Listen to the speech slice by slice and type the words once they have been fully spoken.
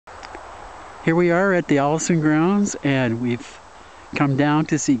Here we are at the Allison grounds, and we've come down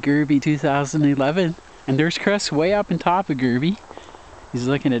to see Gerby2011. And there's Chris way up on top of Gerby. He's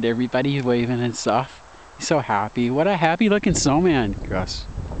looking at everybody, waving and stuff. He's so happy. What a happy looking snowman, Chris.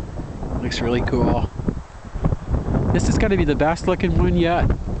 Looks really cool. This is going to be the best looking one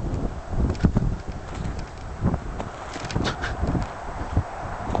yet.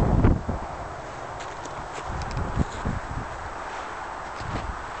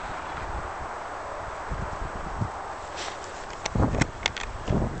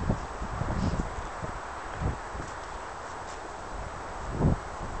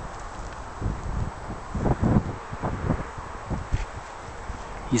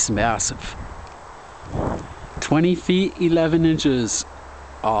 He's massive. 20 feet, 11 inches.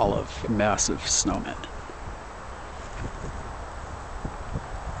 Olive, massive snowman.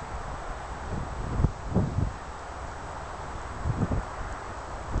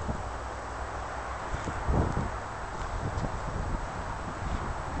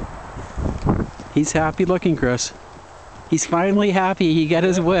 He's happy looking, Chris. He's finally happy. He got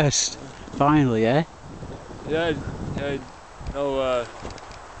his wish. Finally, eh? Yeah, no,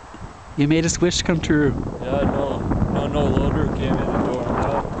 you made his wish come true. yeah, no loader came in the door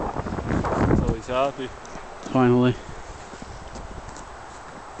now. So he's happy. Finally.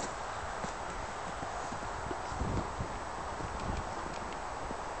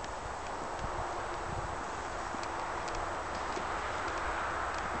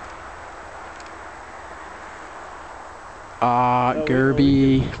 Ah, yeah,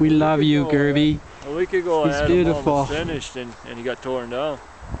 Gerby. We love you, Gerby. A week ago He's beautiful. Finished and he got torn down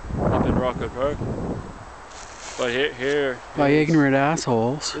up in Rocket Park. But here by ignorant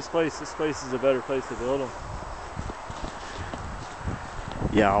assholes. This place is a better place to build them.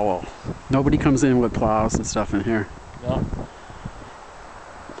 Yeah, well, nobody comes in with plows and stuff in here. No.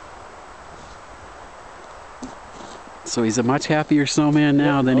 So he's a much happier snowman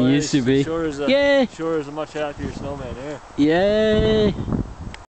now than he used to be. Sure is Yay! Sure is a much happier snowman here. Yay!